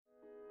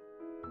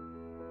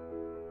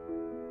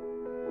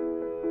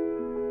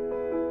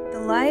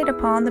Light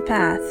Upon the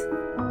Path,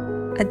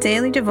 a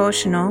daily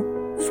devotional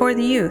for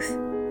the youth,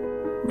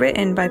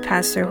 written by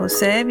Pastor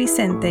Jose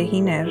Vicente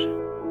Giner.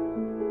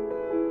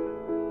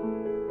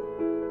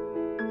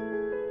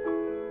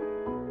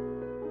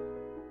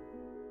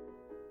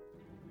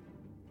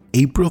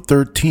 April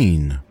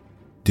 13.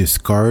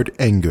 Discard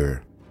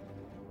anger.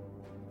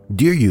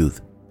 Dear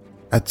youth,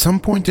 at some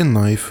point in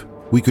life,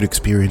 we could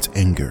experience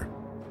anger.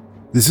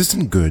 This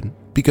isn't good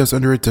because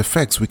under its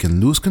effects we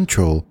can lose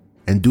control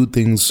and do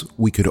things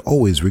we could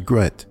always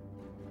regret.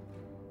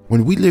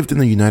 When we lived in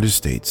the United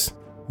States,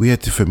 we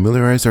had to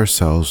familiarize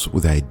ourselves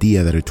with the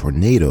idea that a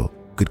tornado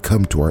could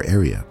come to our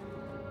area.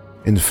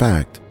 In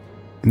fact,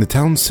 in the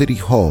town city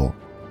hall,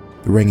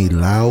 there rang a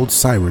loud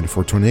siren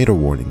for tornado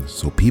warnings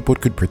so people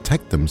could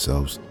protect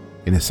themselves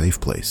in a safe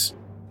place.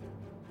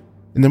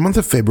 In the month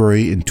of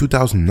February in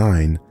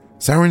 2009,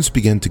 sirens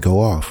began to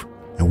go off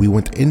and we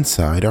went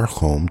inside our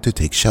home to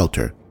take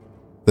shelter.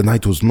 The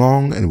night was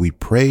long and we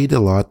prayed a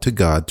lot to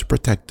God to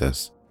protect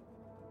us.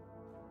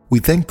 We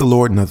thanked the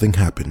Lord nothing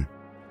happened,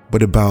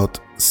 but about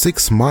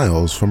 6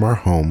 miles from our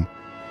home,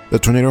 the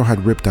tornado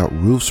had ripped out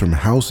roofs from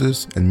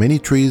houses and many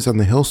trees on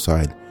the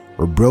hillside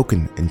were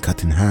broken and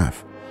cut in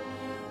half.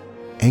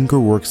 Anger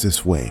works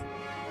this way.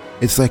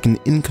 It's like an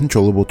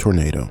uncontrollable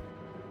tornado.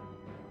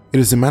 It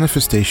is a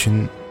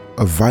manifestation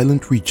of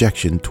violent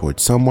rejection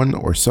towards someone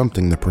or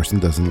something the person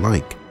doesn't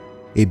like.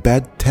 A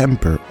bad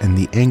temper and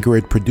the anger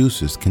it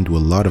produces can do a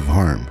lot of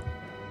harm.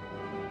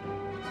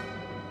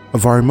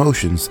 Of our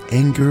emotions,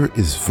 anger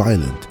is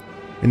violent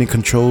and it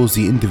controls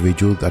the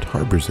individual that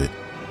harbors it.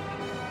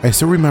 I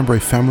still remember a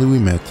family we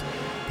met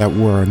that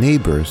were our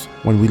neighbors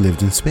when we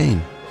lived in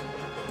Spain.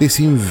 They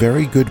seemed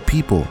very good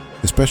people,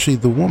 especially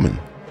the woman.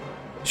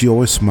 She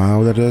always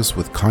smiled at us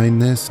with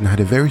kindness and had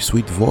a very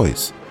sweet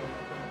voice.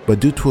 But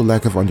due to a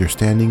lack of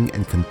understanding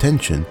and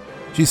contention,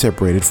 she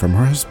separated from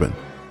her husband.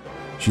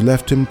 She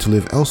left him to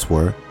live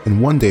elsewhere, and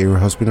one day her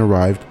husband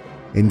arrived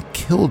and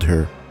killed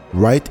her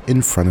right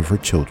in front of her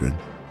children.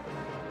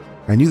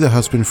 I knew the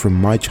husband from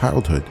my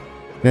childhood,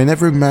 and I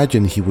never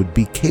imagined he would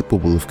be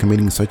capable of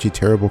committing such a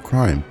terrible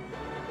crime.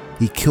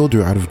 He killed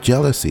her out of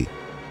jealousy.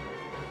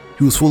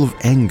 He was full of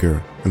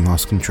anger and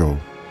lost control.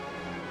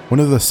 One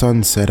of the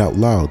sons said out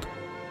loud,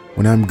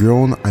 "When I'm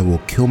grown, I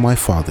will kill my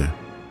father."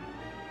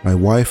 My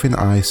wife and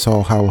I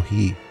saw how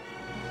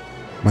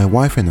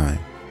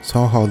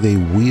they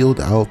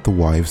wheeled out the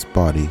wife's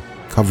body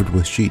covered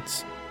with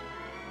sheets.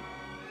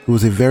 It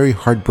was a very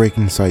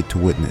heartbreaking sight to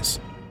witness.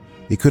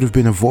 It could have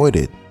been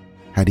avoided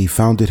had he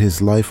founded his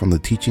life on the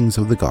teachings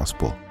of the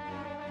gospel.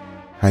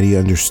 Had he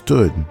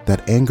understood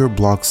that anger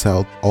blocks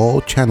out all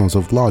channels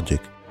of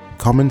logic,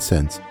 common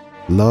sense,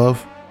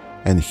 love,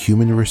 and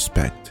human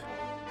respect.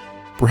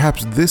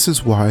 Perhaps this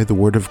is why the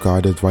Word of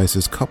God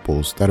advises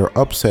couples that are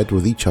upset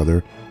with each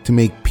other to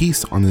make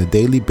peace on a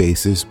daily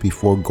basis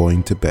before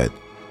going to bed.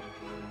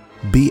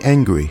 Be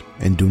angry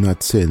and do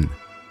not sin.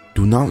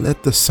 Do not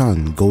let the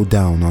sun go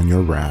down on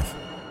your wrath.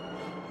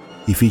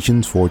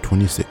 Ephesians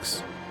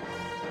 4:26.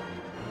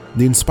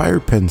 The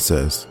inspired pen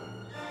says,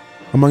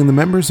 among the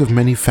members of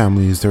many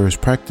families there is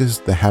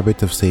practiced the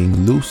habit of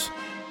saying loose,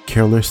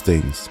 careless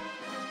things,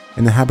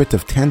 and the habit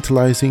of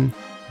tantalizing,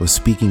 of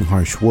speaking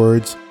harsh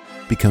words,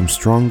 becomes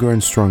stronger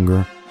and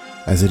stronger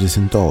as it is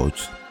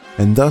indulged,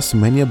 and thus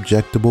many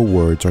objectionable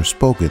words are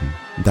spoken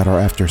that are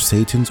after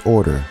Satan's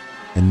order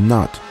and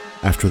not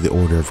after the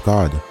order of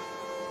God.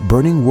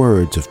 Burning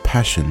words of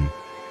passion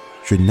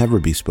should never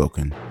be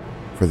spoken.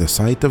 For the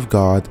sight of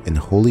God and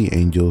holy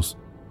angels,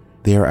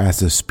 they are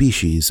as a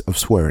species of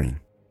swearing.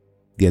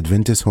 The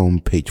Adventist Home,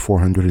 page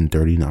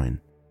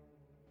 439.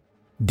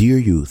 Dear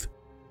youth,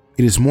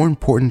 it is more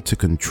important to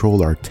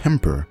control our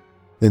temper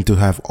than to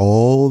have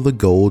all the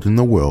gold in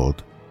the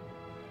world.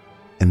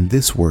 And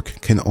this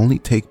work can only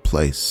take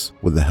place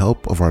with the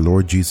help of our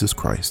Lord Jesus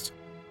Christ.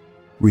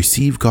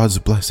 Receive God's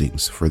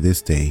blessings for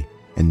this day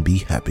and be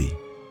happy.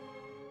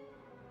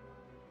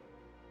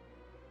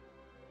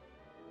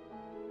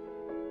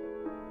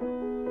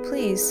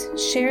 Please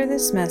share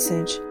this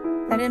message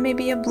that it may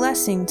be a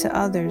blessing to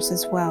others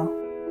as well.